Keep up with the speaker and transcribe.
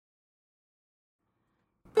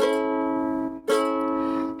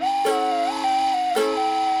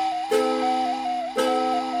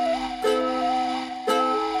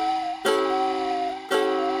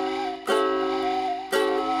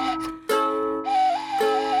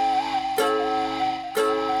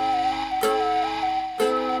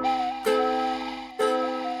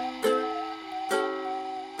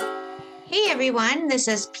everyone. This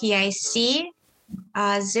is PIC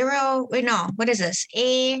what is this?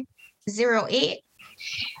 A08,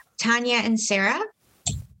 Tanya and Sarah.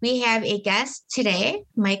 We have a guest today,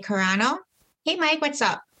 Mike Carano. Hey, Mike, what's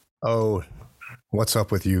up? Oh, what's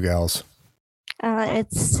up with you gals? I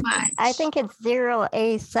think it's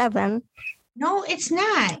 0A7. No, it's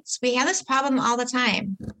not. We have this problem all the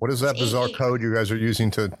time. What is that bizarre code you guys are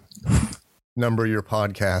using to number your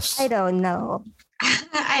podcasts? I don't know.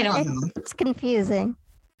 I don't know. It's confusing.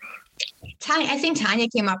 I think Tanya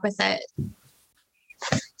came up with it.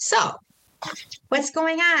 So, what's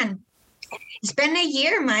going on? It's been a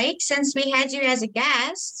year, Mike, since we had you as a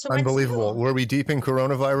guest. So unbelievable. Were we deep in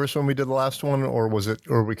coronavirus when we did the last one, or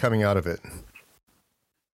were we coming out of it?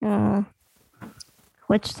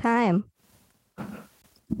 Which time? I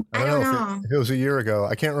don't know. If it was a year ago.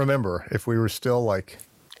 I can't remember if we were still like.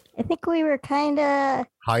 I think we were kind of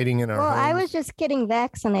hiding in our homes. I was just getting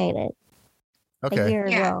vaccinated. Okay. A year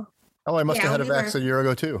ago. Oh, I must have had a vaccine a year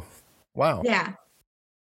ago too. Wow. Yeah.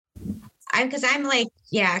 Because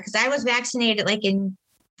I was vaccinated like in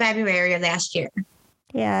February of last year.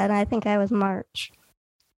 Yeah, and I think I was March.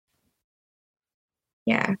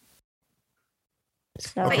 Yeah.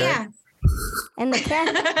 So, okay. But yeah. And the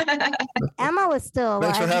cat, Emma was still alive.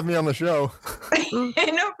 Thanks for having me on the show.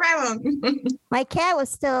 No problem. My cat was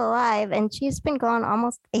still alive, and she's been gone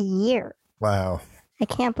almost a year. Wow. I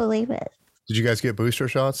can't believe it. Did you guys get booster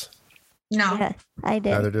shots? No. Yeah, I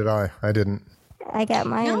did. Neither did I. I didn't. I got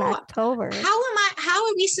mine in October. How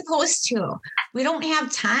are we supposed to? We don't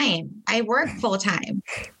have time. I work full time.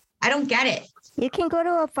 I don't get it. You can go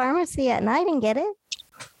to a pharmacy at night and get it.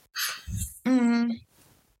 Mm-hmm.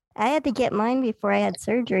 I had to get mine before I had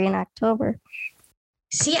surgery in October.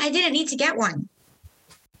 See, I didn't need to get one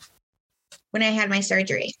when I had my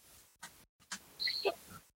surgery.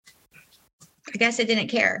 I guess I didn't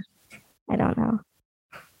care. I don't know.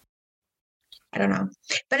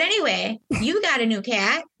 But anyway, you got a new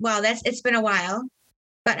cat. Well, it's been a while.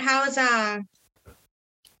 But how's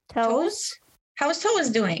Toes? How's Toes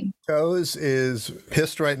doing? Toes is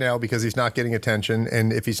pissed right now because he's not getting attention.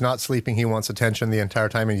 And if he's not sleeping, he wants attention the entire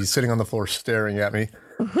time. And he's sitting on the floor staring at me.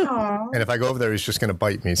 Aww. And if I go over there, he's just going to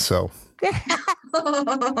bite me. So I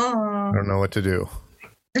don't know what to do.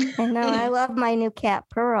 I know. I love my new cat,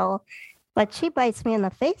 Pearl. But she bites me in the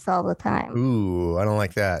face all the time. Ooh, I don't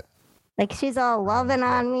like that. Like she's all loving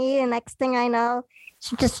on me. And next thing I know,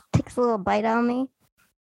 she just takes a little bite on me.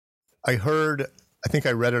 I think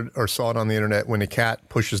I read it or saw it on the internet. When a cat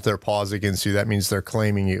pushes their paws against you, that means they're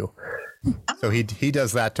claiming you. So he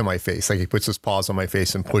does that to my face. Like he puts his paws on my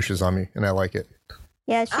face and pushes on me, and I like it.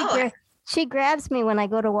 Yeah, she grabs me when I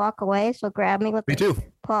go to walk away. She'll grab me with her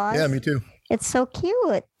paws. Yeah, me too. It's so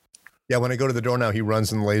cute. Yeah, when I go to the door now, he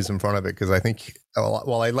runs and lays in front of it because I think,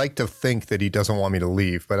 I like to think that he doesn't want me to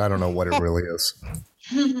leave, but I don't know what it really is.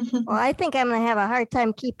 Well, I think I'm going to have a hard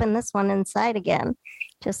time keeping this one inside again,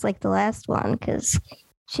 just like the last one, because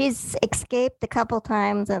she's escaped a couple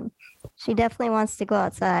times and she definitely wants to go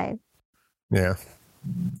outside. Yeah.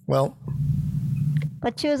 Well.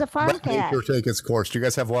 But she was a farm cat. Nature take its course. Do you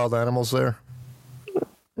guys have wild animals there?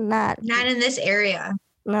 Not in this area.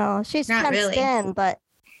 No, she's not fenced in, but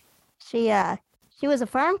she was a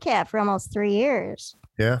farm cat for almost 3 years.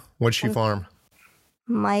 Yeah? What'd she farm?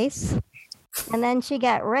 Mice. And then she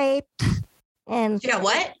got raped. And she got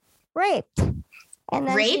what? Raped. And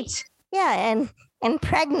then raped? And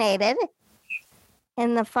impregnated.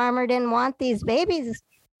 And the farmer didn't want these babies,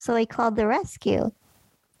 so he called the rescue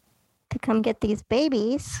to come get these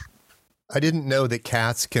babies. I didn't know that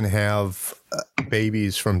cats can have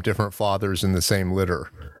babies from different fathers in the same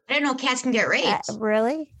litter. I didn't know cats can get raped.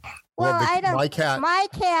 Really? Well, I don't. My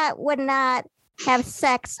cat would not have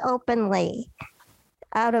sex openly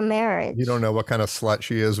out of marriage. You don't know what kind of slut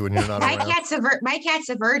she is when you're not around. My cat's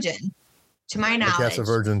a virgin, to my knowledge. My cat's a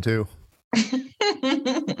virgin too.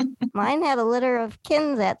 Mine had a litter of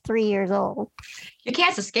kids at 3 years old. Your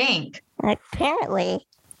cat's a skank. Apparently.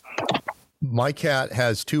 My cat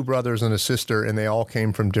has 2 brothers and a sister, and they all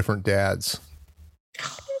came from different dads.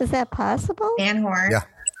 Is that possible? Man whore. Yeah,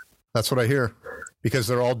 that's what I hear. Because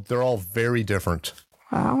they're all very different.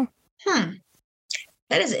 Wow.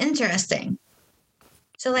 That is interesting.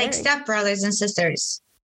 So like stepbrothers and sisters.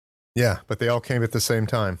 Yeah, but they all came at the same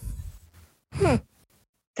time. That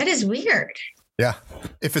is weird. Yeah.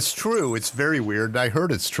 If it's true, it's very weird. I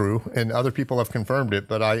heard it's true, and other people have confirmed it,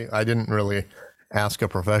 but I didn't really ask a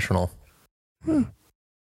professional.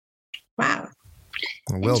 Wow.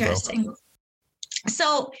 Interesting. Though.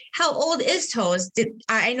 So how old is Toes?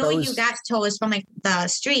 I know you got Toes from like the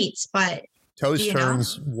streets, but Toes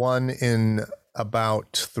turns 1 in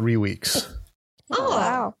about 3 weeks. Oh,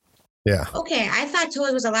 wow. Yeah. okay. I thought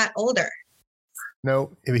Toad was a lot older.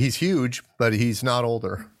 No, he's huge, but he's not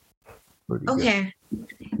older. Pretty good. Okay.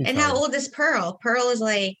 He's And not how old is Pearl? Pearl is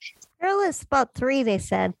like Girl is about 3, they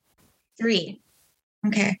said. 3.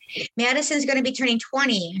 Okay. Madison's going to be turning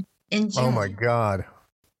 20 in June. Oh my God.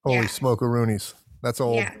 Holy Yeah. smokeroonies. That's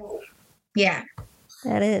old. Yeah. Yeah.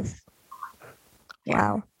 That is.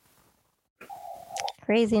 Yeah. Wow.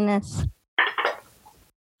 Craziness.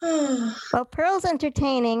 Well, Pearl's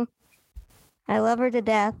entertaining. I love her to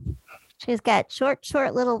death. She's got short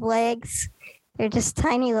little legs. They're just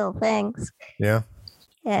tiny little things. Yeah.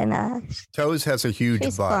 And Toes has a huge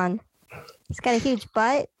she's butt. fun. He's got a huge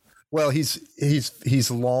butt. Well,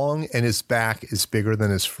 he's long and his back is bigger than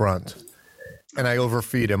his front. And I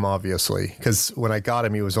overfeed him, obviously, because when I got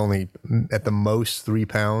him, he was only at the most 3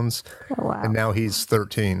 pounds. Oh, wow. And now he's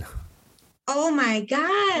 13. Oh my gosh.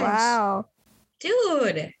 Wow.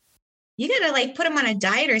 Dude. You got to like put him on a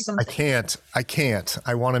diet or I something. can't.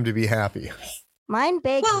 I want him to be happy. Mine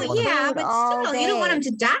bakes the Well, yeah, food but all still, day. you don't want him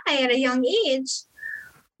to die at a young age.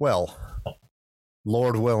 Well,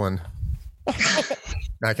 Lord willing,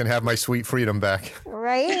 I can have my sweet freedom back.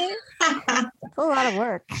 Right? It's a lot of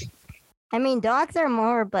work. I mean, dogs are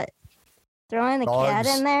more, but throwing a cat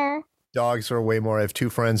Dogs- in there. Dogs are way more. I have 2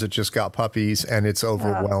 friends that just got puppies, and it's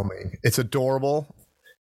overwhelming. It's adorable,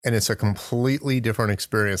 and it's a completely different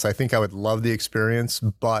experience. I think I would love the experience,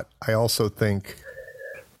 but I also think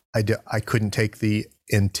I couldn't take the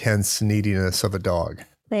intense neediness of a dog.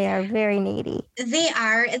 They are very needy. They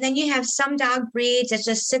are. And then you have some dog breeds that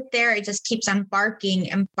just sit there. It just keeps on barking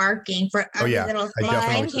and barking for Oh every yeah, little I thing. I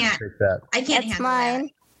definitely can't. couldn't take that. I can't That's handle mine.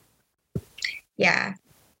 that. Yeah.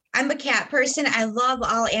 I'm a cat person. I love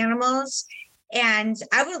all animals. And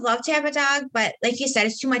I would love to have a dog, but like you said,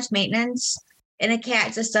 it's too much maintenance. And a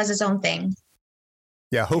cat just does its own thing.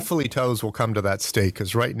 Yeah, hopefully Toes will come to that state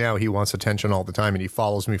because right now he wants attention all the time and he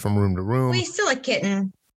follows me from room to room. Well, he's still a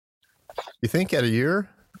kitten. You think at a year?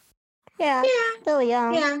 Yeah, Yeah. still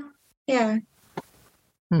young. Yeah.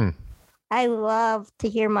 Yeah. I love to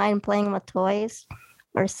hear mine playing with toys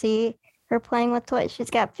or see her playing with toys. She's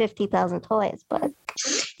got 50,000 toys, but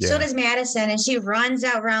Yeah. So does Madison. And she runs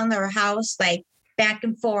out around their house like back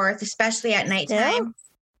and forth, especially at nighttime. Still?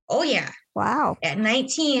 Oh, yeah. wow. At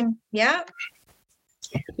 19. Yep.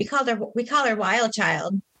 We call her Wild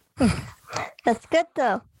Child. That's good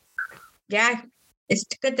though. Yeah. It's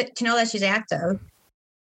good to know that she's active.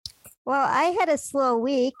 Well, I had a slow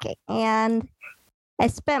week and I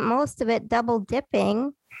spent most of it double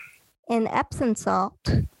dipping in Epsom salt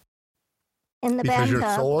in the Because you're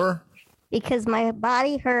bathtub sore? because my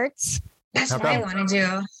body hurts. That's How what I come? want to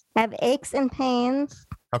do. I have aches and pains.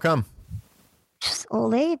 How come? Just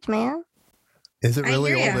old age, man. Is it I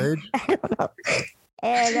really hear old ya. age? I don't know.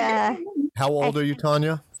 And How old are you,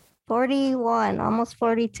 Tanya? 41, almost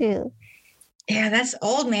 42. Yeah, that's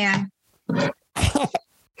old, man.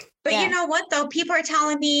 But Yeah. you know what, though? People are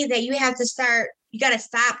telling me that you got to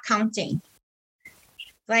stop counting.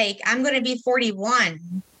 Like, I'm going to be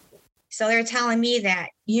 41. So they're telling me that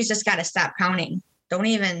you just got to stop counting.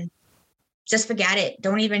 Just forget it.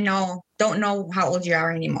 Don't know how old you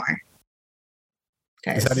are anymore.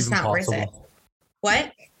 Is Because that it's even not worth it. possible?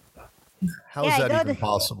 What? How is Yeah, I that go even to-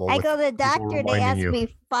 possible? I with go to the people doctor. They reminding ask you?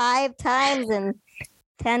 me 5 times in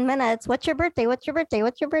 10 minutes. What's your birthday? What's your birthday?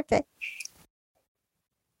 What's your birthday?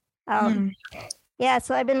 Yeah,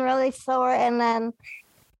 so I've been really sore. And then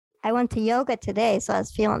I went to yoga today, so I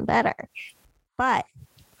was feeling better. But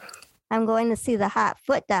I'm going to see the hot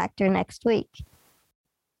foot doctor next week.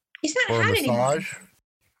 He's not Or a hot anymore. massage?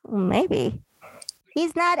 Maybe.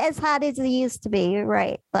 He's not as hot as he used to be. You're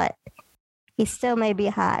right. But he still may be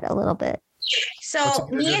hot a little bit. What's So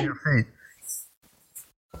it gonna do to your feet?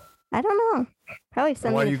 I don't know. Probably Why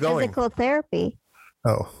some are you going? physical therapy.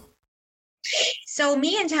 Oh, So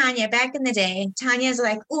me and Tanya, back in the day, Tanya's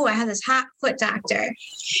like, "Ooh, I have this hot foot doctor."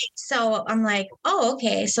 So I'm like, "Oh,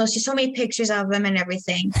 okay." So she showed me pictures of him and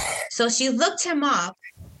everything. So she looked him up,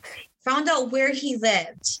 found out where he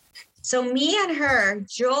lived. So me and her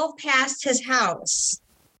drove past his house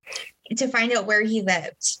to find out where he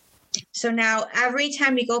lived. So now every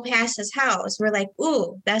time we go past his house, we're like,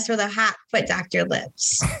 "Ooh, that's where the hot foot doctor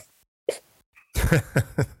lives."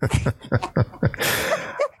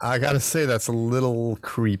 I gotta say that's a little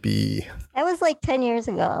creepy. That was like 10 years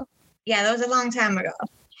ago. Yeah, that was a long time ago.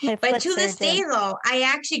 My But foot to this surgeon. day, though, I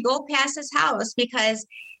actually go past his house because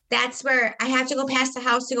that's where I have to go past the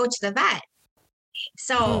house to go to the vet.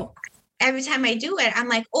 So every time I do it, I'm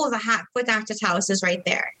like, "Oh, the hot foot doctor's house is right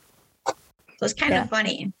there." So it's kind Yeah. of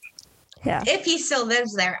funny. Yeah. If he still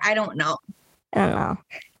lives there, I don't know. I don't know.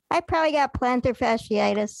 I probably got plantar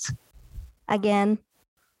fasciitis again.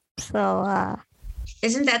 So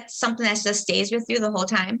Isn't that something that just stays with you the whole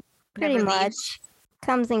time? pretty Never much leaves?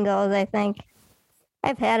 comes and goes, I think.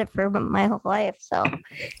 I've had it for my whole life, so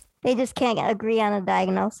they just can't agree on a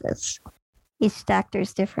diagnosis. Each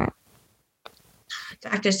doctor's different.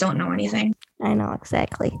 Doctors don't know anything. I know,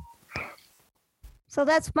 exactly. So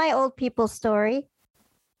that's my old people story.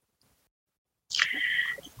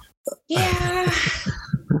 Yeah.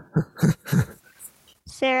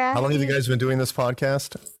 Sarah? How long have you guys been doing this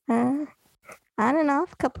podcast? On and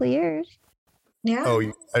off, a couple of years. Yeah. Oh,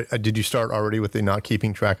 did you start already with the not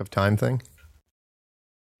keeping track of time thing?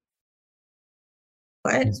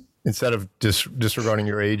 What? Instead of disregarding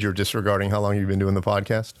your age or disregarding how long you've been doing the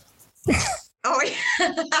podcast? Oh,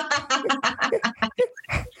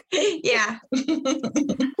 yeah.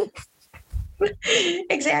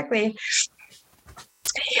 Exactly.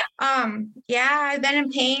 Yeah, I've been in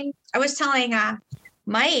pain. I was telling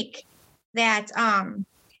Mike that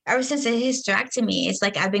ever since the hysterectomy, it's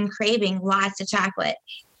like I've been craving lots of chocolate.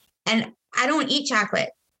 And I don't eat chocolate.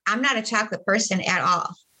 I'm not a chocolate person at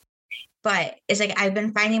all. But it's like I've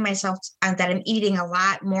been finding myself that I'm eating a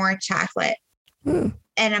lot more chocolate. And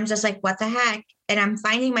I'm just like, what the heck? And I'm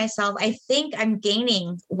finding myself, I think I'm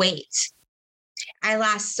gaining weight. I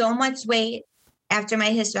lost so much weight after my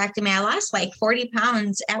hysterectomy. I lost like 40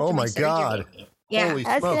 pounds after Oh my my surgery. God. Yeah. Holy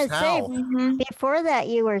I was smokes, going to say, Mm-hmm. before that,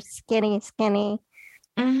 you were skinny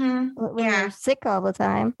Mm-hmm. when you Yeah. were sick all the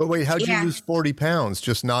time. But wait, how'd you Yeah. lose 40 pounds?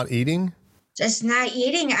 Just not eating? Just not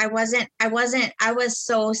eating. I was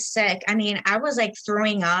so sick. I mean, I was like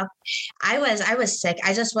throwing up. I was sick.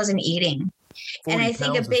 I just wasn't eating. 40 And I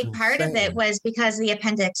think a pounds is big part of it insane. was because of the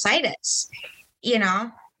appendicitis,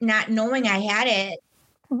 not knowing I had it.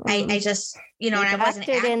 I just, and The I wasn't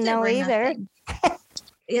doctor active didn't know or either. nothing.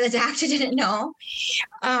 Yeah, the doctor didn't know.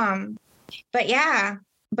 But yeah,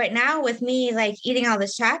 but now with me like eating all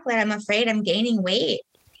this chocolate, I'm afraid I'm gaining weight.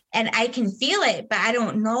 And I can feel it, but I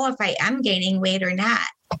don't know if I am gaining weight or not.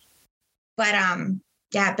 But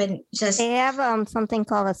yeah, I've been just They have something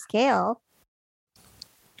called a scale.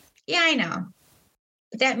 yeah, I know.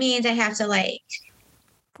 But that means I have to like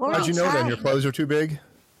 40 How'd you know then? Your pounds. clothes are too big?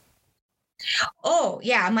 oh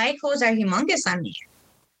yeah, my clothes are humongous on me.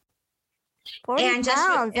 40 And just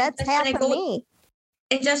when- pounds. and That's just when half I of go- me.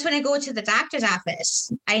 And just when I go to the doctor's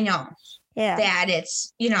office, I know Yeah. that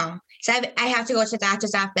it's, so I have to go to the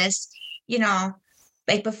doctor's office,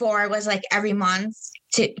 like before it was like every month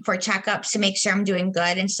for checkups to make sure I'm doing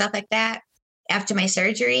good and stuff like that after my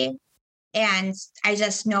surgery. And I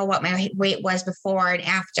just know what my weight was before and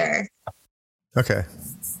after. Okay.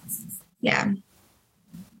 Yeah.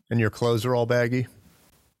 And your clothes are all baggy?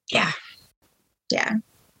 Yeah. Yeah.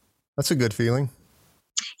 That's a good feeling.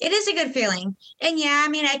 It is a good feeling. And yeah, I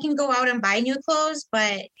mean, I can go out and buy new clothes,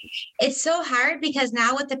 but it's so hard because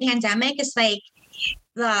now with the pandemic, it's like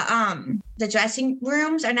the dressing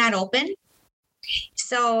rooms are not open.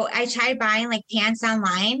 So I tried buying like pants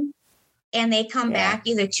online and they come Yeah. back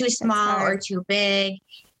either too small or hard. too big.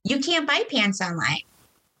 You can't buy pants online.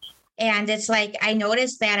 And it's like, I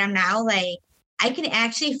noticed that I'm now like, I can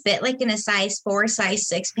actually fit like in a size 4, size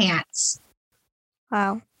 6 pants.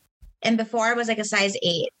 Wow. And before I was like a size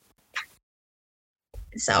 8.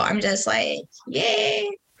 So I'm just like, yay.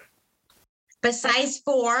 But size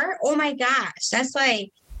 4, oh my gosh, that's like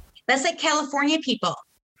California people.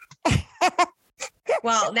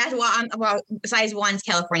 Well, size 1's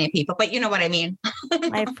California people, but you know what I mean.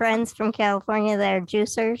 My friends from California, they're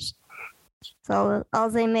juicers. So all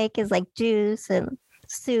they make is like juice and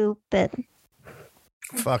soup and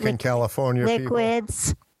Fucking California people.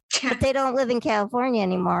 liquids. But they don't live in California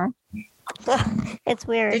anymore. So it's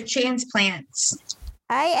They're weird. transplants.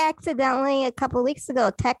 I accidentally a couple weeks ago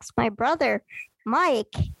text my brother,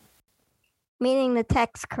 Mike, meaning the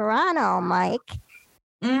text Carano, Mike.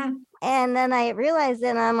 Mm. And then I realized it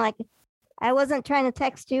and I'm like, I wasn't trying to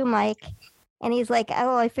text you, Mike. And he's like,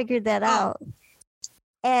 oh, I figured that out.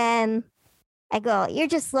 And I go, you're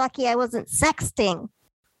just lucky I wasn't sexting.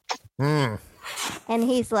 Mm. And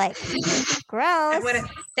he's like, gross.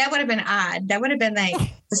 That would have been odd. That would have been like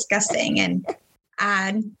disgusting and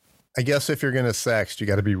odd. I guess if you're going to sext, you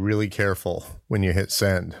got to be really careful when you hit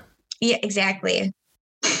send. Yeah, exactly.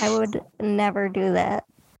 I would never do that.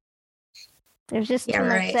 There's just Yeah, too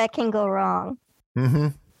much right. that can go wrong. Mm-hmm.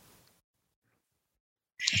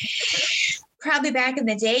 Probably back in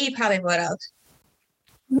the day, you probably would have.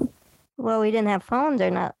 Well, we didn't have phones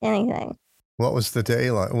or not anything. What was the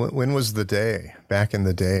day like? When was the day? Back in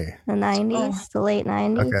the day. The 90s, Oh. the late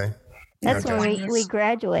 90s. Okay. That's Okay. when we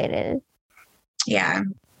graduated. Yeah.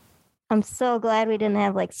 I'm so glad we didn't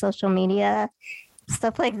have like social media,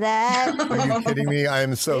 stuff like that. Are you kidding me? I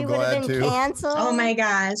am so we would have glad been to. canceled. Oh my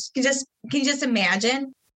gosh. Can you just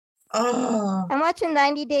imagine? Oh. I'm watching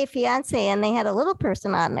 90 Day Fiance and they had a little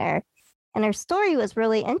person on there and her story was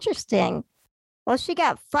really interesting. Well, she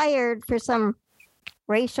got fired for some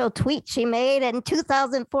racial tweet she made in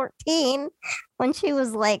 2014 when she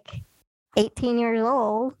was like 18 years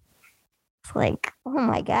old. It's like, oh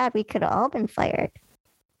my God, we could have all been fired.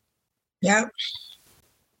 Yep.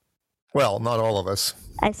 Well, not all of us.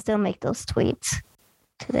 I still make those tweets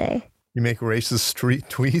today. You make racist street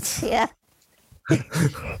tweets? Yeah.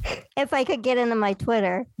 If I could get into my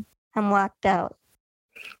Twitter, I'm locked out.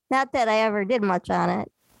 Not that I ever did much on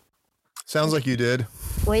it. Sounds like you did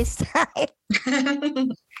Waste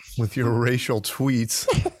time. with your racial tweets.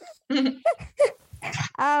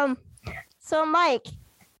 So Mike,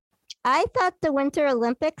 I thought the Winter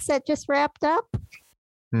Olympics had just wrapped up.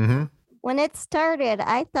 Mm-hmm. When it started,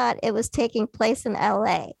 I thought it was taking place in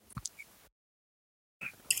LA.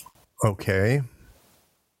 Okay.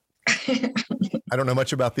 I don't know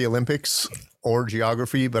much about the Olympics or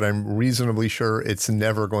geography, but I'm reasonably sure it's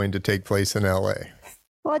never going to take place in LA.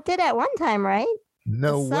 Well, it did at one time, right?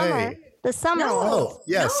 No Summer. way. The summer. No. Olympics. Oh,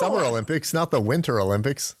 yeah, No. Summer Olympics, not the Winter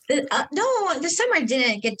Olympics. No, the summer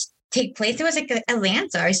didn't take place. It was like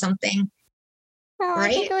Atlanta or something. No, I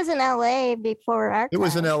think Right? it was in LA before our It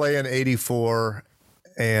was in time. LA in '84,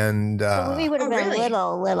 and So we would have Oh, been really?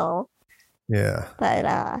 little. yeah. But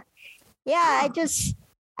yeah,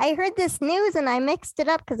 I heard this news and I mixed it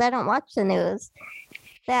up because I don't watch the news.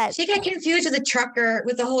 That She got confused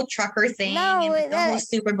with the whole trucker thing No, and with the whole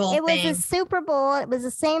Super Bowl it was thing. a Super Bowl. It was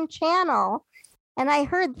the same channel. And I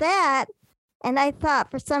heard that and I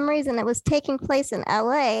thought for some reason it was taking place in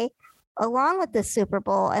LA along with the Super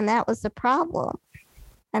Bowl. And that was the problem.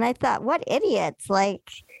 And I thought, what idiots. Like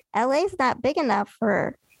LA's not big enough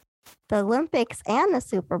for the Olympics and the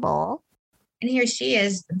Super Bowl. And here she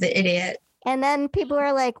is, the idiot. And then people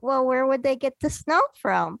are like, well, where would they get the snow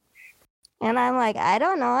from? And I'm like, I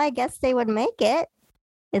don't know. I guess they would make it.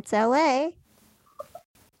 It's LA.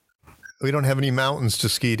 We don't have any mountains to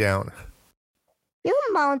ski down. You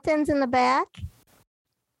have mountains in the back,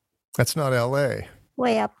 That's not LA.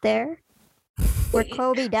 way up there, where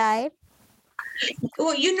Kobe died.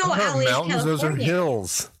 Well, you know Those aren't LA is mountains, those are California.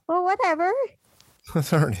 hills. Well, whatever.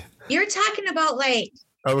 Those aren't. You're talking about like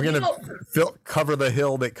Oh, we're You going know- to cover the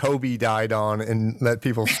hill that Kobe died on and let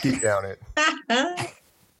people ski down it.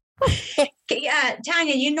 yeah,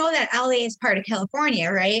 Tanya, you know that LA is part of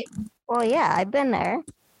California, right? Well, yeah, I've been there.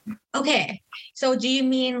 Okay. So do you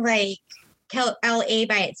mean like LA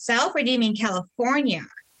by itself or do you mean California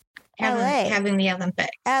LA. having the Olympics?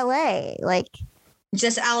 LA, like,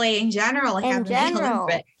 Just LA in general having the general.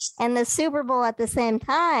 Olympics. and the Super Bowl at the same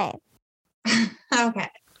time. Okay.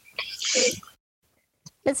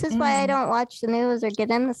 This is why I Mm. don't watch the news or get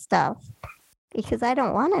into stuff because I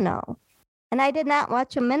don't want to know. And I did not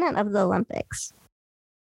watch a minute of the Olympics.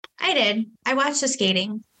 I did. I watched the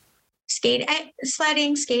skating.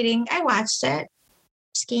 Sledding, skating. I watched it.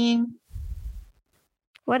 Skiing.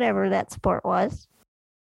 Whatever that sport was.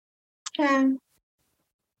 Um,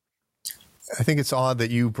 I think it's odd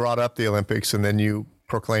that you brought up the Olympics and then you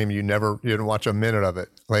proclaim you didn't watch a minute of it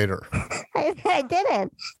later. I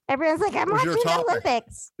didn't. Everyone's like, I'm Where's your watching the topic?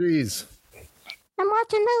 Olympics. Jeez. I'm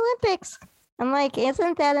watching the Olympics. I'm like,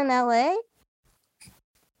 isn't that in LA?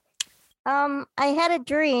 I had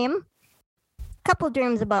a couple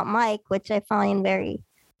dreams about Mike, which I find very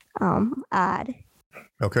odd.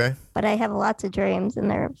 Okay. But I have lots of dreams and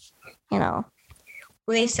they're, were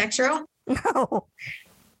they sexual? no.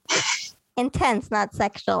 Intense, not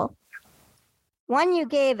sexual. One, you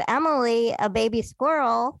gave Emily a baby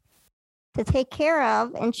squirrel to take care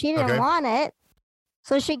of, and she didn't Okay. want it.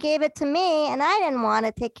 So she gave it to me, and I didn't want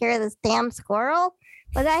to take care of this damn squirrel,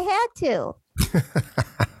 but I had to.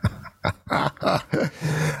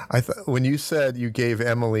 I thought when you said you gave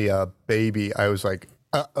Emily a baby, I was like,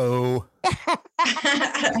 uh-oh.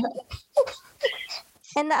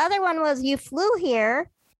 And the other one was you flew here,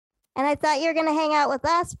 and I thought you were going to hang out with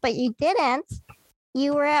us, but you didn't.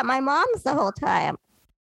 You were at my mom's the whole time.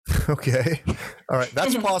 Okay. All right.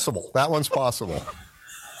 That's possible. That one's possible.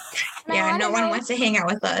 And I yeah, wanna no one know- wants to hang out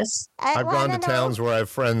with us. I've gone to wanna know- towns where I have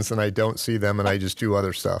friends and I don't see them and I just do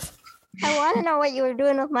other stuff. I want to know what you were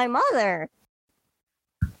doing with my mother.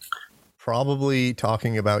 Probably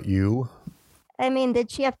talking about you. I mean,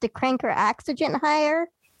 did she have to crank her oxygen higher?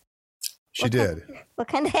 She did. What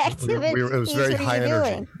kind of activity? It was very high energy.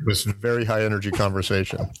 Doing? It was a very high energy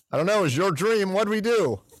conversation. I don't know. It was your dream. What'd we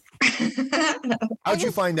do? How'd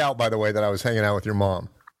you find out, by the way, that I was hanging out with your mom?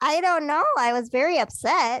 I don't know. I was very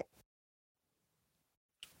upset.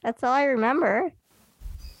 That's all I remember.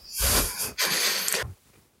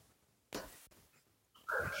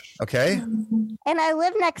 Okay. And I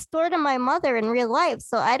live next door to my mother in real life,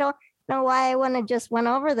 so I don't know why I wouldn't have just went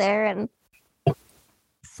over there and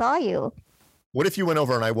saw you. What if you went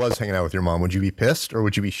over and I was hanging out with your mom? Would you be pissed or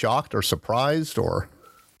would you be shocked or surprised or?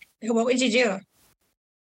 What would you do?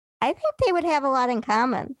 I think they would have a lot in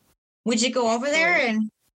common. Would you go over there and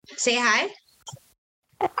say hi?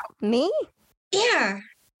 Me? Yeah.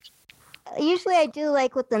 Usually I do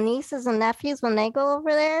like with the nieces and nephews when they go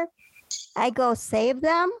over there. I go save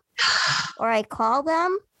them or I call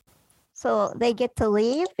them so they get to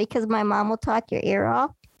leave because my mom will talk your ear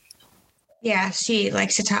off. Yeah, she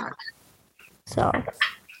likes to talk. So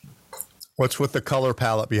What's with the color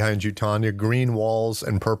palette behind you, Tanya? Green walls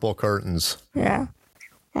and purple curtains. yeah,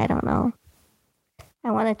 I don't know.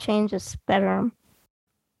 I want to change this bedroom.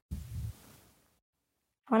 I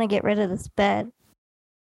want to get rid of this bed.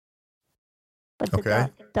 But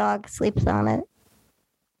the dog sleeps on it.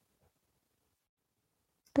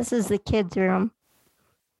 This is the kids' room.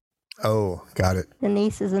 Oh, got it. The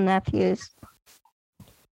nieces and nephews.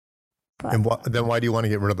 But And then why do you want to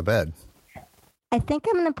get rid of the bed? I think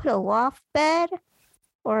I'm going to put a loft bed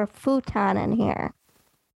or a futon in here.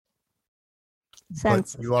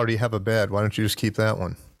 Since But you already have a bed. Why don't you just keep that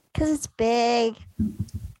one? because it's big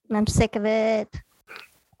and I'm sick of it.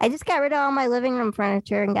 I just got rid of all my living room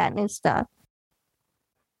furniture and got new stuff.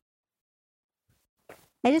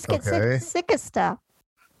 I just get Okay. sick of stuff.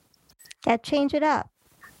 Got to change it up.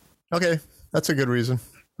 Okay, that's a good reason.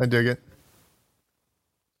 I dig it.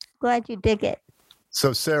 Glad you dig it.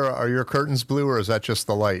 So, Sarah, are your curtains blue or is that just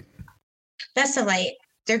the light? That's the light.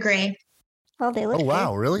 They're gray. Oh, they look Oh,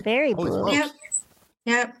 wow, really? very Holy blue. smokes. Yep.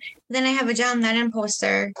 Yep. Then I have a John Lennon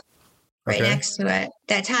poster right Okay. next to it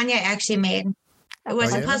that Tanya actually made. It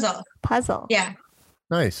was Oh, a yeah? puzzle. Puzzle. Yeah.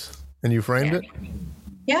 Nice. And you framed it?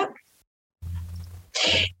 Yep.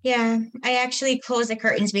 Yeah. I actually closed the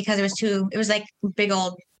curtains because it was like big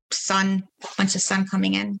old bunch of sun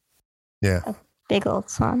coming in. Yeah. Big old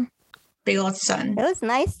sun. Big old sun. It was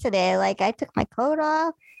nice today. Like I took my coat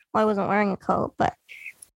off. Well, I wasn't wearing a coat, but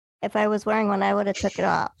if I was wearing one, I would have took it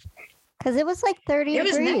off. Because it was like 30 It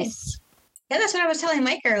was degrees. nice. Yeah, that's what I was telling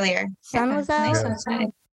Mike earlier. Sun Yeah, was out. nice Yeah. outside.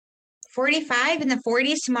 45 in the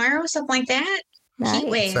 40s tomorrow, something like that. Nice. Heat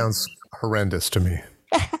wave. Sounds horrendous to me.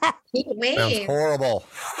 Heat Sounds wave. horrible.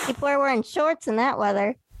 People are wearing shorts in that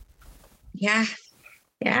weather. Yeah.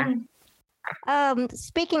 Yeah.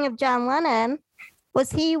 Speaking of John Lennon,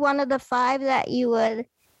 was he one of the 5 that you would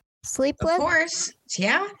sleep Of with? course.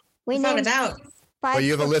 Yeah. We Without a named doubt. 5, But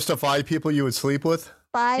you have a list of 5 people you would sleep with?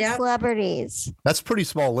 5 Yep. celebrities. That's a pretty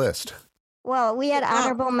small list. Well, we had Wow.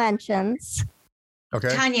 honorable mentions.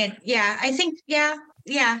 Okay. Tanya. Yeah. I think, yeah.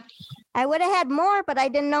 Yeah. I would have had more, but I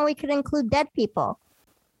didn't know we could include dead people.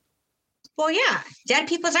 Well, yeah. Dead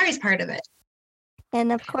people's always part of it.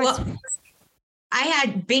 And of course, Well, I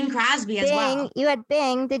had Bing Crosby as Bing. well. You had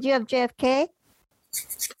Bing. Did you have JFK?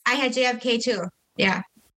 I had JFK too. Yeah.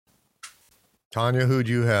 Tanya, who'd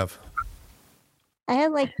you have? I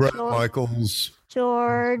had like Brett George. Michaels. I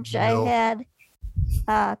No. had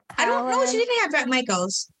I don't know. Colin. She didn't have Brett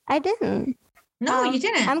Michaels. I didn't. No, you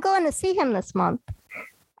didn't. I'm going to see him this month.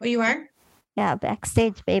 Oh, you are? Yeah,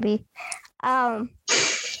 backstage, baby.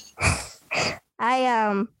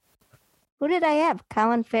 Who did I have?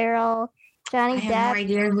 Colin Farrell, Johnny I have no Depp.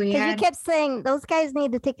 idea who he Because you had. kept saying those guys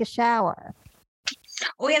need to take a shower.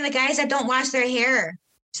 Oh, yeah, the guys that don't wash their hair.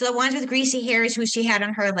 So the ones with greasy hair is who she had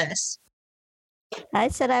on her list. I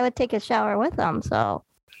said I would take a shower with them, so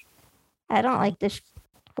I don't like to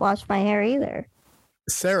wash my hair either.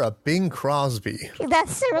 Sarah, Bing Crosby.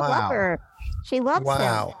 That's Sarah Wow. Lover. She loves him.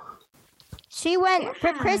 Wow. She went for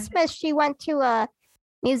Yeah. Christmas. She went to a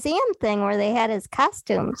museum thing where they had his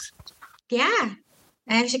costumes. Yeah.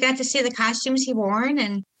 I actually got to see the costumes he wore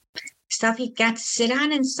and stuff he got to sit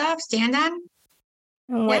on and stuff, stand on.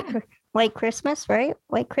 And White Christmas, right?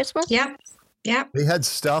 White Christmas. Yep. Yep. They had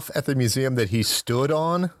stuff at the museum that he stood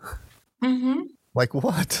on. Mm-hmm. Like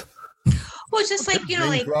what? Well, just like, Bing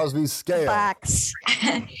like, Crosby's scale. Box.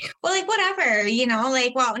 well, like whatever,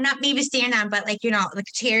 like, well, not maybe stand on, but like, like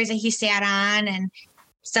chairs that he sat on and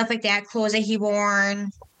stuff like that, clothes that he wore,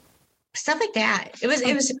 and stuff like that.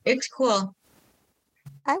 It's cool.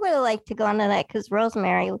 I would have liked to go into that because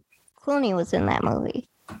Rosemary Clooney was in that movie.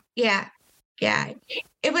 Yeah. Yeah.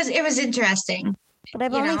 It was interesting. But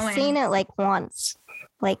I've You only know, seen it like once.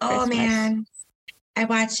 Like Oh Christmas. man. I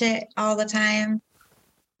watch it all the time.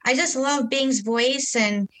 I just love Bing's voice,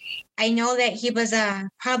 and I know that he was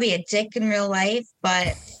probably a dick in real life,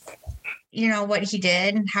 but you know, what he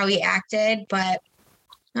did and how he acted, but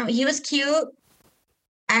no, he was cute,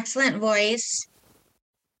 excellent voice,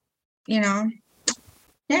 you know.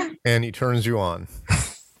 Yeah. And he turns you on.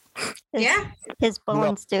 His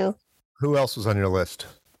bones do. Who else was on your list?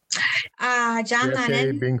 John JFK,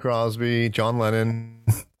 Lennon. Bing Crosby, John Lennon.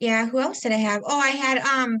 Yeah, who else did I have? Oh, I had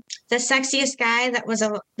the sexiest guy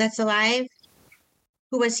that's alive.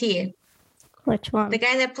 Who was he? Which one? The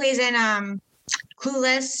guy that plays in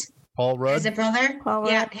Clueless. Paul Rudd. Is it brother? Paul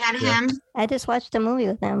Yeah, Rudd. had Yeah. him. I just watched a movie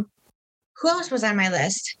with him. Who else was on my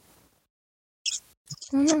list?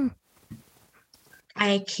 I don't know.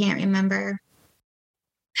 I can't remember.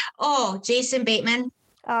 Oh, Jason Bateman.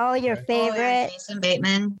 Oh, your Okay. favorite? Oh, yeah, Jason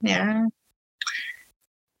Bateman. Yeah.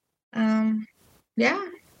 Yeah.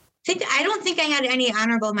 I don't think I had any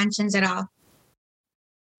honorable mentions at all.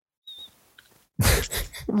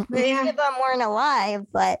 Many of them weren't alive,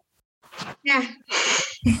 but Yeah.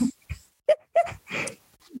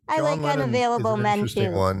 I John like Lennon unavailable is an men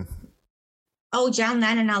interesting too. one. Oh, John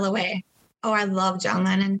Lennon all the way. Oh, I love John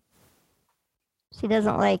Lennon. She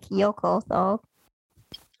doesn't like Yoko though.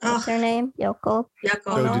 What's Oh, her name? Yoko. Yoko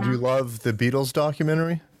So, Ono. did you love the Beatles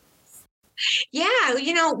documentary? Yeah,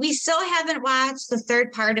 you know, we still haven't watched the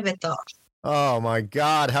third part of it though. Oh my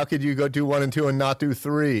God! How could you go do 1 and 2 and not do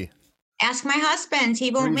 3? Ask my husband. He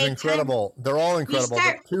won't Three's make incredible. They're all incredible.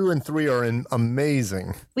 start- But 2 and 3 are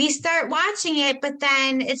amazing. We start watching it, but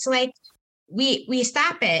then it's like we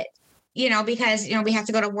stop it, you know, because you know we have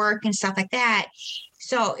to go to work and stuff like that.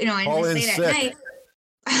 So, you know, and All it's in late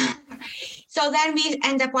at night. So then we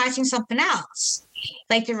end up watching something else.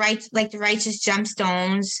 Like the Righteous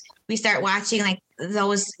Gemstones. We start watching like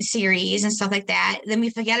those series and stuff like that. Then we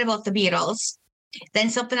forget about the Beatles. Then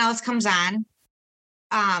something else comes on.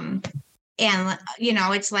 And you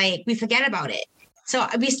know, it's like we forget about it. So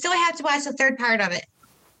we still have to watch the third part of it.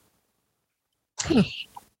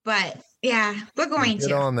 But yeah, we're going Get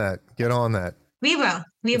to. on that. Get on that. We will.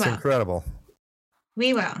 We It's will. incredible.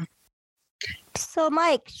 We will. So,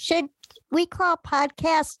 Mike, should we call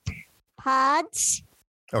podcast pods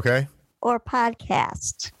Okay. or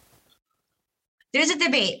podcast? There's a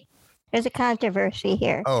debate. There's a controversy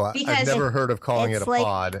here. Oh, I've Because never heard of calling it it's a like-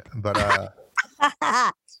 pod, but It's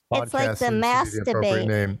like podcast the seems to be mass the appropriate debate.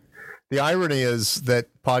 name. The irony is that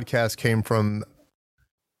podcast came from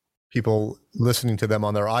people listening to them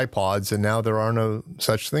on their iPods, and now there are no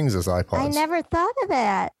such things as iPods. I never thought of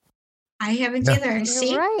that. I haven't No. either. You're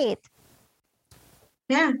See? right.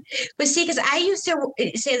 Yeah. But see, because I used to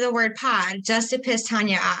say the word pod just to piss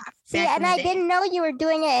Tanya off. See, back in and the I day. didn't know you were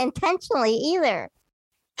doing it intentionally either.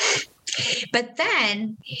 But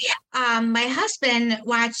then my husband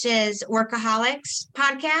watches Workaholics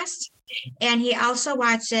podcast, and he also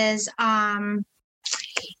watches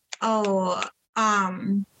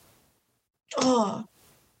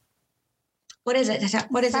what is it?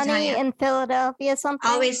 What is it, Sunny Tanya? in Philadelphia, something.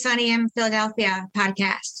 Always Sunny in Philadelphia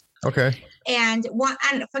podcast. Okay. And one,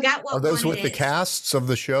 I forgot what Are those one with it the is. casts of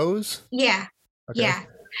the shows? Yeah. Okay. Yeah.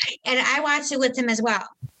 And I watched it with him as well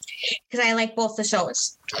because I like both the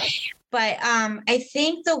shows. But I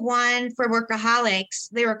think the one for Workaholics,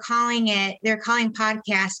 they're calling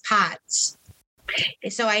podcast pods.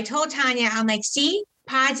 So I told Tanya, I'm like, see,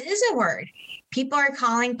 pods is a word. People are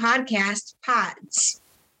calling podcast pods.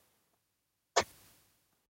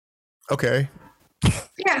 Okay.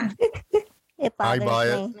 Yeah. It I bothers buy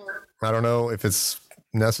me. it. I don't know if it's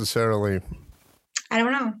necessarily I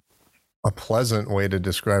don't know. a pleasant way to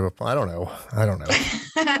describe it. I don't know.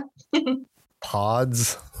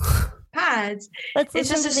 Pods. Pods. Let's It's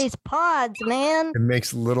listen just to a- these pods, man. It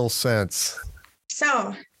makes little sense.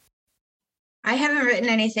 So I haven't written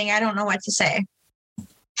anything. I don't know what to say.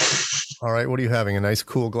 All right. What are you having? A nice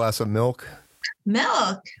cool glass of milk?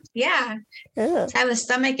 Milk. Yeah. Ugh, I have a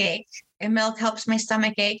stomach ache, and milk helps my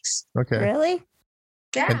stomach aches. Okay. really?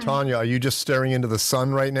 Yeah. And Tanya, are you just staring into the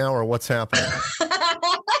sun right now, or what's happening?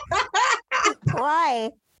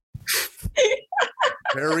 Why?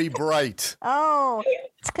 Very bright. Oh,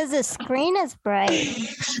 it's because the screen is bright.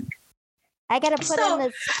 I got to put So- in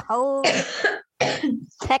this whole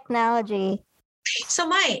technology. So,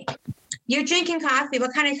 Mike, you're drinking coffee.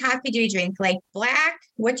 What kind of coffee do you drink? Like black?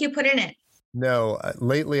 What do you put in it? No,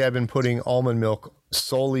 lately I've been putting almond milk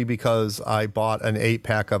solely because I bought an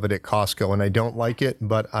 8-pack of it at Costco, and I don't like it,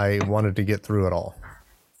 but I wanted to get through it all,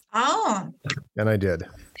 Oh, and I did.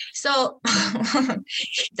 so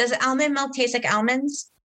does almond milk taste like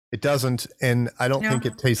almonds? It doesn't, and I don't No. think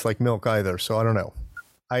it tastes like milk either, so I don't know.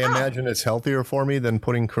 I Oh. imagine it's healthier for me than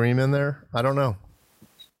putting cream in there. I don't know.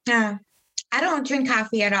 Yeah. I don't drink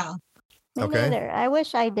coffee at all. Me Okay. neither. I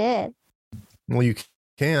wish I did. Well, you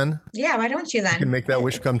Can. Yeah, why don't you You can then? make that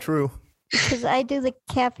wish come true. Because I do the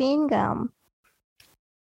caffeine gum.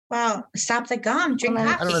 Well, stop the gum, drink Well,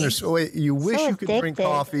 then- coffee. I don't understand. Wait, you wish So you could drink addicted.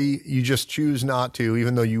 coffee. You just choose not to,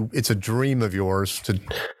 even though it's a dream of yours to sip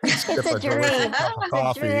It's a delicious dream. cup of It's a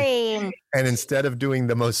coffee. dream. And instead of doing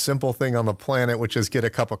the most simple thing on the planet, which is get a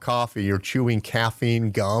cup of coffee, you're chewing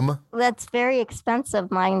caffeine gum. That's very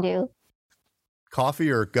expensive, mind you.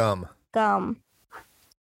 Coffee or gum? Gum.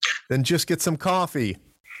 Then just get some coffee.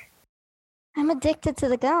 I'm addicted to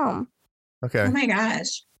the gum. Okay. Oh my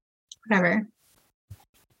gosh. Whatever.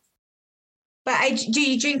 But do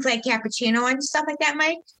you drink like cappuccino and stuff like that,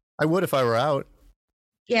 Mike? I would if I were out.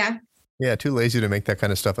 Yeah. Yeah, too lazy to make that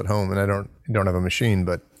kind of stuff at home, and I don't have a machine,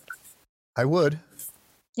 but I would.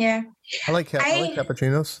 Yeah. I like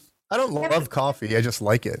cappuccinos. I don't love coffee. I just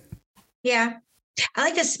like it. Yeah. I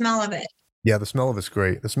like the smell of it. Yeah, the smell of it's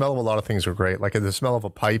great. The smell of a lot of things are great. Like the smell of a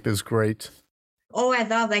pipe is great. Oh, I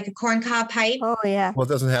love like a corncob pipe. Oh, yeah. Well, it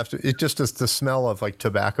doesn't have to. It just is the smell of like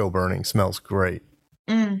tobacco burning smells great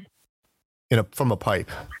Mm. from a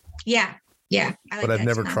pipe. Yeah. Yeah. I like But I've that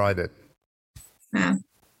never smell. tried it. Yeah,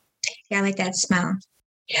 I like that smell.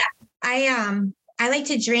 I like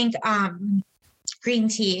to drink green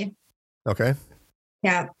tea. Okay.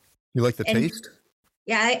 Yeah. You like the And- taste?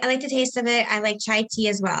 Yeah, I like the taste of it. I like chai tea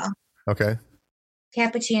as well. Okay.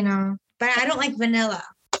 Cappuccino. But I don't like vanilla.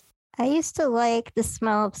 I used to like the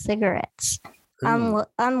smell of cigarettes. Ooh.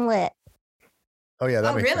 Unlit. Oh yeah,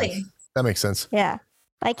 that Oh, makes really? sense. That makes sense. Yeah.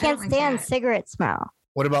 I can't like stand that. cigarette smell.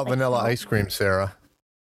 What about Like vanilla smoke. ice cream, Sarah?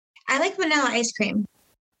 I like vanilla ice cream.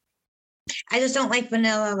 I just don't like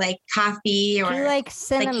vanilla like coffee Do or you like like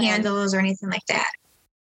cinnamon? candles or anything like that.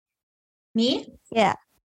 Me? Yeah.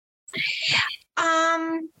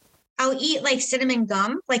 I'll eat like cinnamon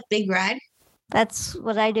gum, like Big Red. That's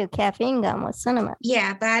what I do. Caffeine gum with cinnamon.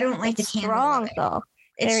 Yeah, but I don't like It's the candle. strong, of it. though.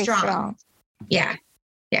 It's Very strong. strong. Yeah.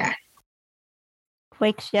 Yeah.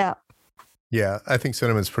 Wakes you up. Yeah, I think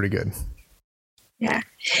cinnamon's pretty good. Yeah.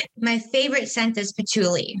 My favorite scent is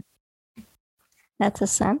patchouli. That's a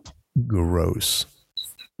scent. Gross.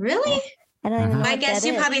 Really? I don't even know Mhm. I what guess that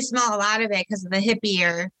you is. probably smell a lot of it because of the hippie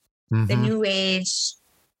or the Mhm. new age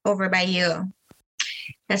over by you.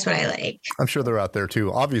 That's what I like. I'm sure they're out there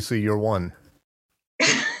too. Obviously, you're one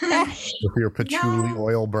with your patchouli No.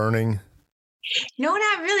 oil burning. No,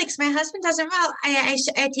 not really, because my husband doesn't. Well, I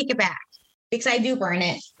take it back because I do burn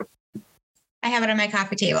it. I have it on my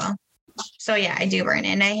coffee table. So yeah, I do burn it.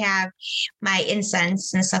 And I have my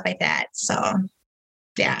incense and stuff like that. So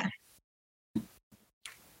yeah.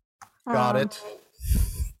 Got Um, it.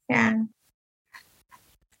 Yeah.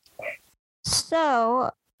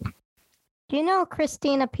 So, do you know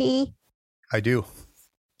Christina P? I do.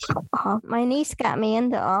 My niece got me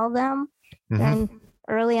into all them Mhm. during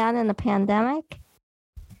early on in the pandemic.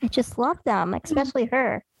 I just love them, especially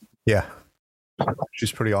her. Yeah.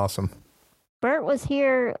 She's pretty awesome. Bert was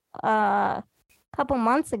here a couple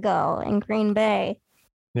months ago in Green Bay,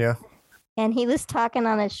 Yeah. and he was talking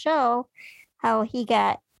on his show how he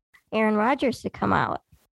got Aaron Rodgers to come out.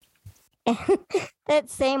 And that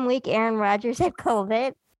same week, Aaron Rodgers had COVID.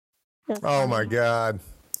 It was Oh my funny. God.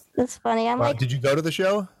 It's funny. I'm Wow, like, did you go to the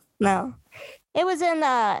show? no. It was in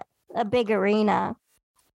a big arena.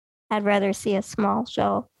 I'd rather see a small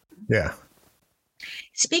show. Yeah.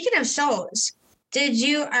 Speaking of shows, did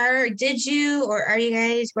you or are you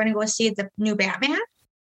guys going to go see the new Batman?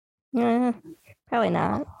 Probably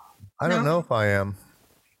not. I don't No? know if I am.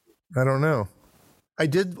 I don't know. I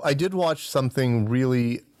did watch something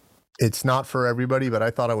really, it's not for everybody, but I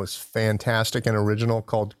thought it was fantastic and original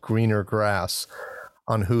called Greener Grass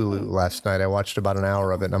on Hulu last night. I watched about an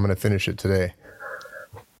hour of it and I'm going to finish it today.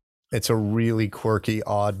 It's a really quirky,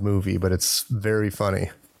 odd movie, but it's very funny.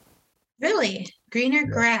 Really? Greener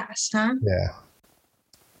grass, huh? Yeah.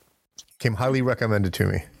 Came highly recommended to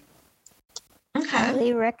me. Okay.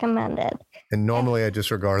 Highly recommended. And normally I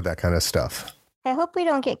disregard that kind of stuff. I hope we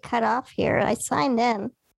don't get cut off here. I signed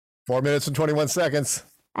in. 4 minutes and 21 seconds.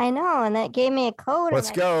 I know, and that gave me a code. Let's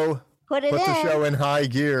and I go. Put it Put the in. show in high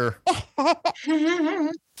gear.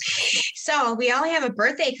 So we all have a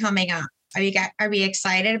birthday coming up. Are we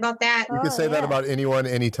excited about that? You can Oh, say that yeah. about anyone,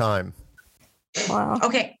 anytime. Wow.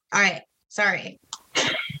 Okay. All right. Sorry.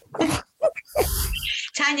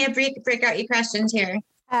 Tanya, break out your questions here.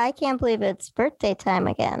 I can't believe it's birthday time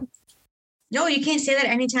again. No, you can't say that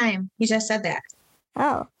anytime. You just said that.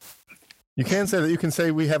 Oh, You can say that. You can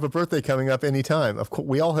say we have a birthday coming up anytime. Of course,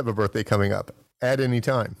 we all have a birthday coming up at any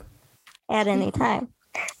time. at any time.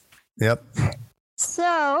 Yep.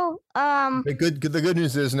 So, The good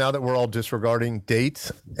news is now that we're all disregarding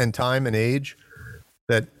dates and time and age,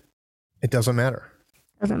 that it doesn't matter.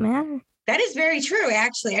 Doesn't matter. That is very true,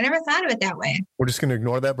 actually. I never thought of it that way. We're just going to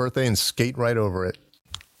ignore that birthday and skate right over it.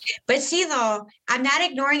 But see, though, I'm not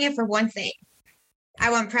ignoring it for one thing.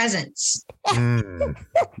 I want presents. I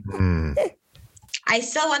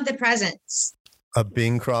still want the presents. A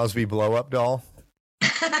Bing Crosby blow-up doll?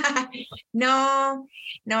 No.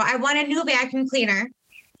 I want a new vacuum cleaner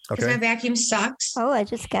because my vacuum sucks. Oh, I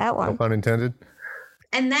just got one. No pun intended.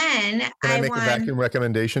 And then Can I make a vacuum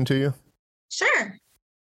recommendation to you? Sure.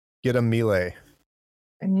 Get a Miele.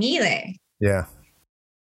 A Miele? Yeah.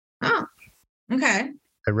 Oh, okay.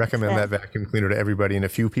 I recommend that vacuum cleaner to everybody, and a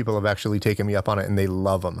few people have actually taken me up on it, and they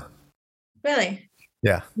love them. Really?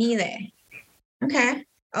 Yeah. Miele. Okay.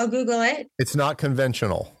 I'll Google it. It's not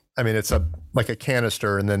conventional. I mean, it's like a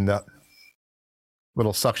canister, and then the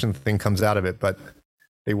little suction thing comes out of it, but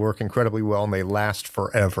they work incredibly well, and they last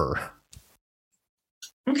forever.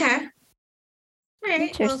 Okay. All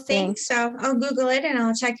right. Well, thanks. So I'll Google it, and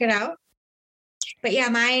I'll check it out. But yeah,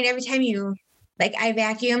 mine, every time I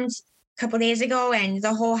vacuumed a couple days ago, and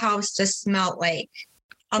the whole house just smelled like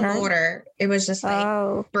a motor. It was just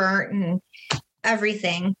like burnt and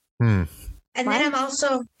everything. And then I'm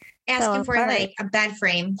also asking for like a bed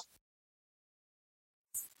frame.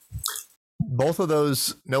 Both of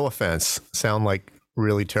those, no offense, sound like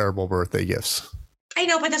really terrible birthday gifts. I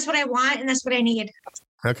know, but that's what I want and that's what I need.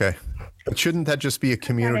 Okay. But shouldn't that just be a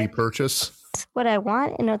community purchase? It's what I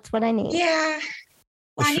want and it's what I need. Yeah.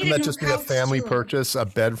 Well, shouldn't that just be a family purchase, a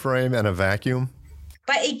bed frame and a vacuum?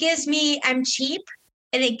 But it gives me, I'm cheap,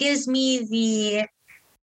 and it gives me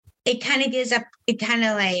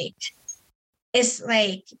it's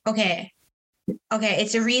like, okay,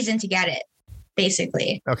 it's a reason to get it,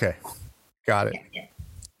 basically. Okay. Got it.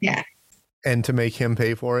 Yeah. And to make him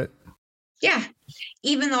pay for it? Yeah.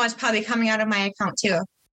 Even though it's probably coming out of my account too.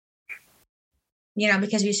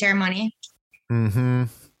 Because we share money. Mm-hmm.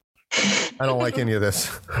 I don't like any of this.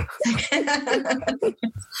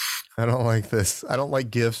 I don't like this. I don't like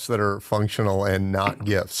gifts that are functional and not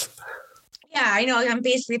gifts. Yeah, I know. I'm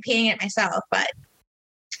basically paying it myself, but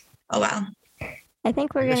oh well. I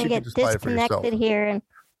think we're going to get disconnected here in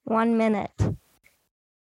 1 minute. Do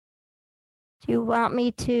you want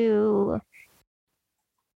me to...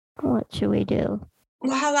 What should we do?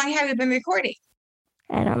 Well, how long have you been recording?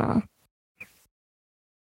 I don't know.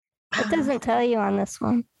 It doesn't tell you on this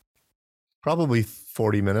one. Probably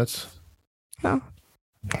 40 minutes. Oh.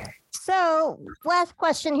 So, last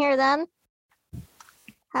question here then.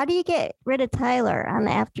 How do you get rid of Tyler on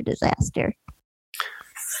the After Disaster?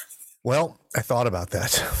 Well, I thought about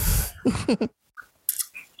that.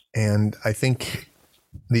 And I think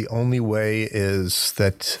the only way is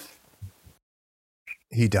that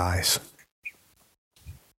he dies.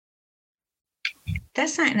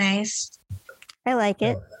 That's not nice. I like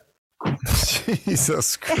it.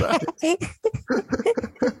 Jesus Christ.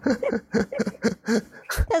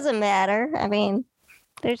 Doesn't matter. I mean,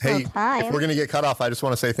 there's no time. If we're going to get cut off, I just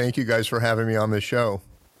want to say thank you guys for having me on this show.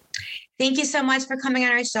 Thank you so much for coming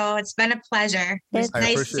on our show. It's been a pleasure. It's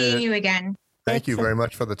nice seeing you again. Thank you very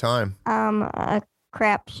much for the time. A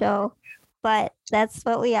crap show, but that's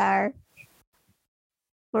what we are.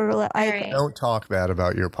 We're like, don't talk bad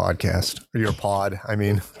about your podcast or your pod. I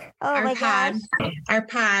mean, our pod.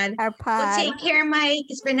 Well, take care, Mike.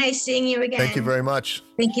 It's been nice seeing you again. Thank you very much.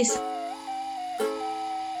 Thank you.